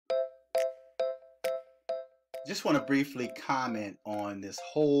Just want to briefly comment on this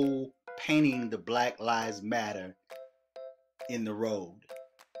whole painting the Black Lives Matter in the road.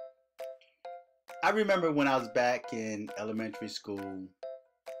 I remember when I was back in elementary school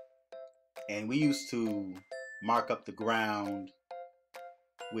and we used to mark up the ground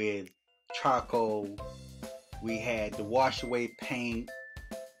with charcoal. We had the wash away paint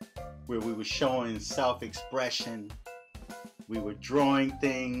where we were showing self-expression. We were drawing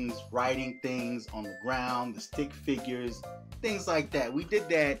things, writing things on the ground, the stick figures, things like that. We did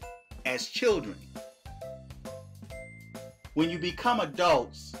that as children. When you become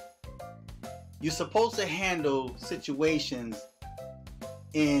adults, you're supposed to handle situations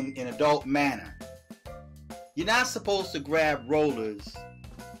in an adult manner. You're not supposed to grab rollers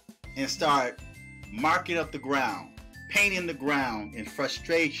and start marking up the ground, painting the ground in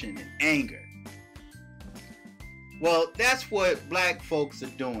frustration and anger. Well, that's what black folks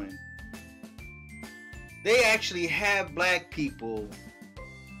are doing. They actually have black people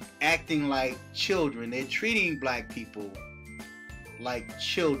acting like children. They're treating black people like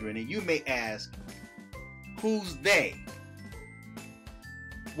children. And you may ask, who's they?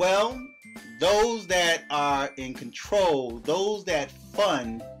 Well, those that are in control, those that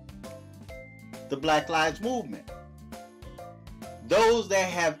fund the Black Lives Movement, those that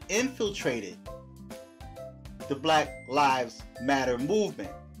have infiltrated the Black Lives Matter movement,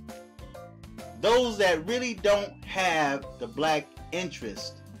 those that really don't have the black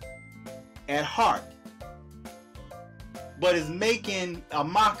interest at heart, but is making a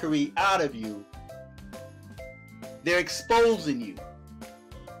mockery out of you. They're exposing you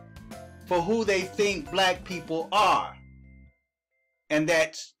for who they think black people are, and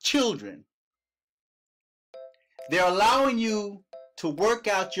that's children. They're allowing you to work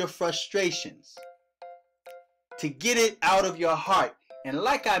out your frustrations, to get it out of your heart. And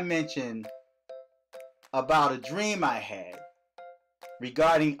like I mentioned about a dream I had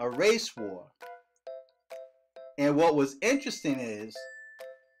regarding a race war, and what was interesting is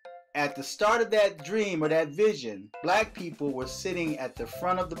at the start of that dream or that vision, black people were sitting at the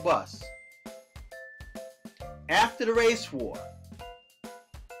front of the bus. After the race war,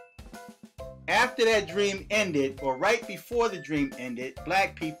 after that dream ended, or right before the dream ended,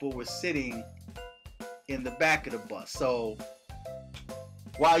 black people were sitting in the back of the bus. So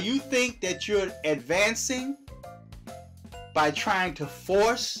while you think that you're advancing by trying to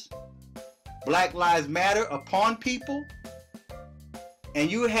force Black Lives Matter upon people, and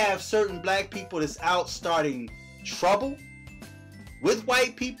you have certain black people that's out starting trouble with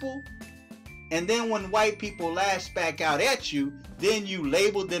white people, and then when white people lash back out at you, then you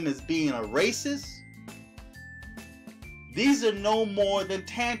label them as being a racist. These are no more than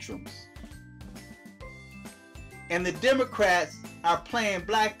tantrums. And the Democrats are playing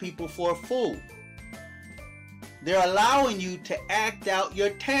black people for a fool. They're allowing you to act out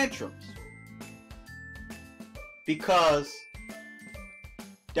your tantrums because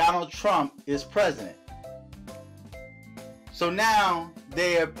Donald Trump is president. So now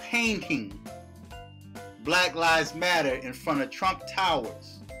they are painting Black Lives Matter in front of Trump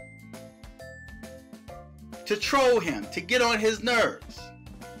Towers to troll him, to get on his nerves.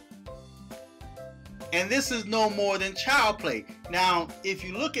 And this is no more than child play. Now, if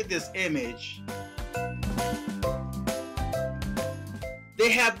you look at this image, they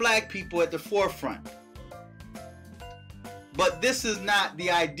have black people at the forefront. But this is not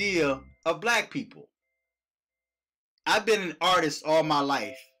the idea of black people. I've been an artist all my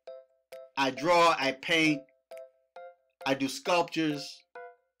life. I draw, I paint, I do sculptures,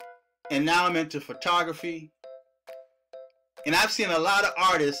 and now I'm into photography. And I've seen a lot of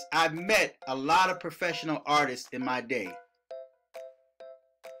artists. I've met a lot of professional artists in my day.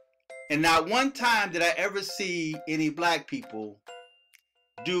 And not one time did I ever see any black people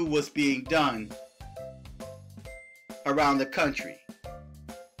do what's being done around the country.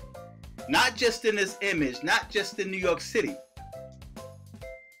 Not just in this image, not just in New York City,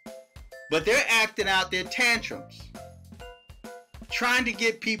 but they're acting out their tantrums, trying to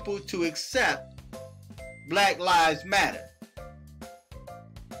get people to accept Black Lives Matter.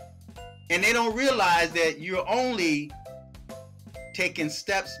 And they don't realize that you're only taking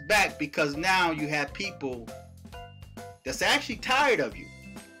steps back because now you have people that's actually tired of you.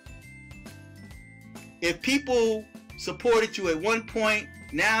 If people supported you at one point,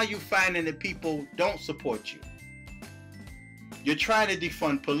 now you're finding that people don't support you. You're trying to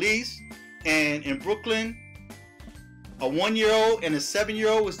defund police, and in Brooklyn, a 1-year-old and a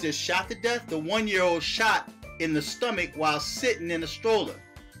 7-year-old was just shot to death. The 1-year-old shot in the stomach while sitting in a stroller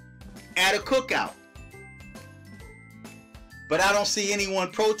at a cookout. But I don't see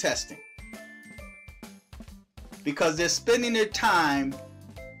anyone protesting. because they're spending their time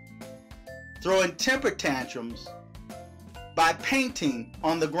throwing temper tantrums by painting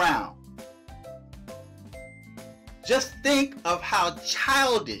on the ground. Just think of how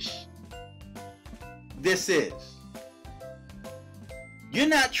childish this is. You're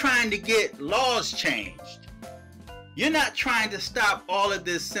not trying to get laws changed. You're not trying to stop all of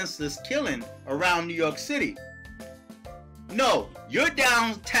this senseless killing around New York City. No, you're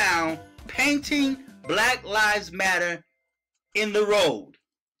downtown painting Black Lives Matter in the road.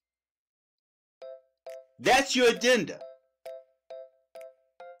 That's your agenda.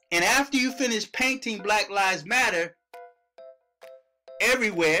 And after you finish painting Black Lives Matter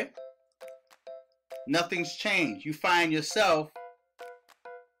everywhere, nothing's changed. You find yourself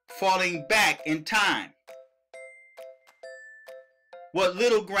falling back in time. What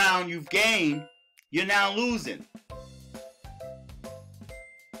little ground you've gained, you're now losing.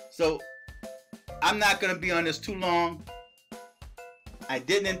 So I'm not going to be on this too long. I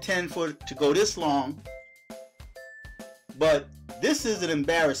didn't intend for it to go this long, but this is an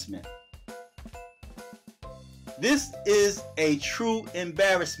embarrassment. This is a true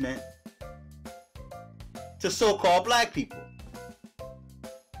embarrassment to so-called black people,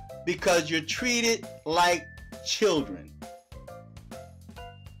 because you're treated like children.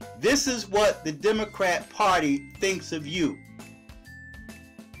 This is what the Democrat Party thinks of you.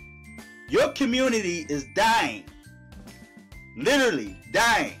 Your community is dying, literally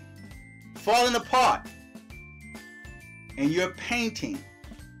dying, falling apart, and you're painting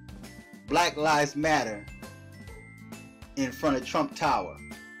Black Lives Matter in front of Trump Tower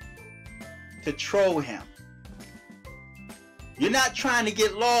to troll him. You're not trying to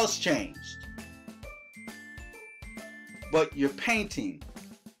get laws changed, but you're painting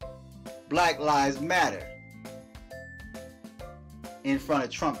Black Lives Matter in front of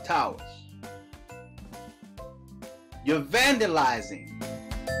Trump Towers. You're vandalizing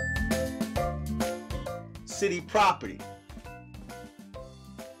city property.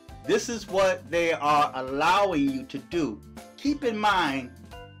 This is what they are allowing you to do. Keep in mind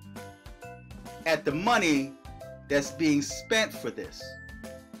at the money that's being spent for this,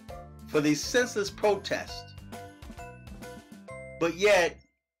 for these senseless protests. But yet,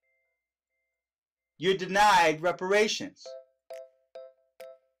 you're denied reparations.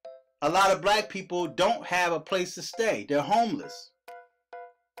 A lot of black people don't have a place to stay. They're homeless,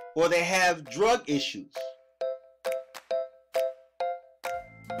 or they have drug issues.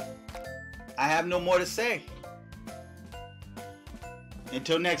 I have no more to say.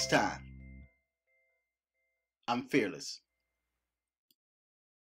 Until next time, I'm fearless.